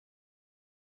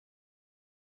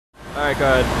Alright, go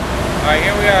ahead. Alright,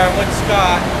 here we are with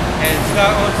Scott, and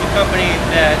Scott owns the company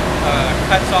that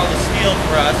cuts all the steel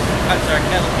for us, cuts our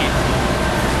KettlePizza.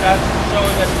 Scott's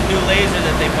showing us the new laser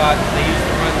that they bought that they used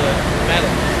to run the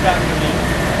metal. Scott, can you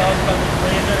tell us about this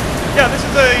laser? Yeah, this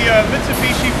is a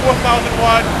Mitsubishi 4,000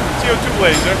 watt CO2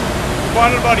 laser. We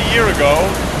bought it about a year ago.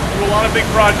 We do a lot of big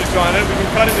projects on it. We've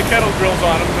been cutting the kettle drills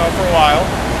on them now for a while.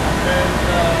 And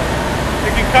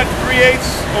it can cut 3/8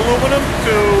 aluminum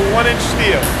to 1-inch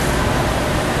steel.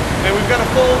 And we've got a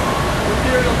full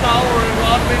material tower and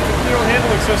automated material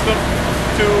handling system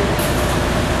to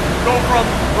go from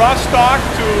raw stock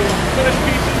to finished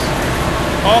pieces,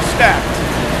 all stacked.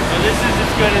 So this is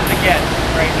as good as it gets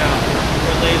right now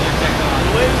for laser technology.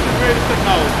 The latest and greatest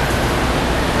technology.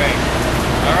 Great.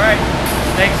 Alright.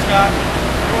 Thanks, Scott.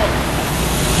 You're welcome.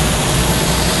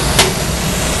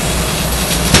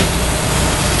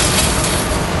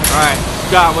 Alright,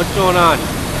 Scott, what's going on?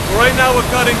 So right now we're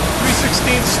cutting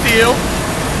 3/16 steel,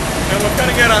 and we're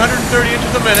cutting at 130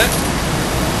 inches a minute.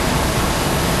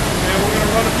 And we're going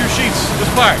to run a few sheets of this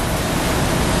part.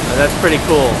 That's pretty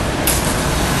cool.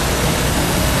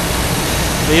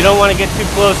 So you don't want to get too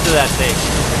close to that thing.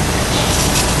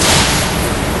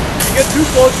 If you get too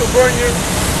close, you'll burn your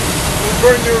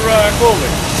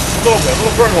clothing. A little bit, a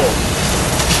little burn hole.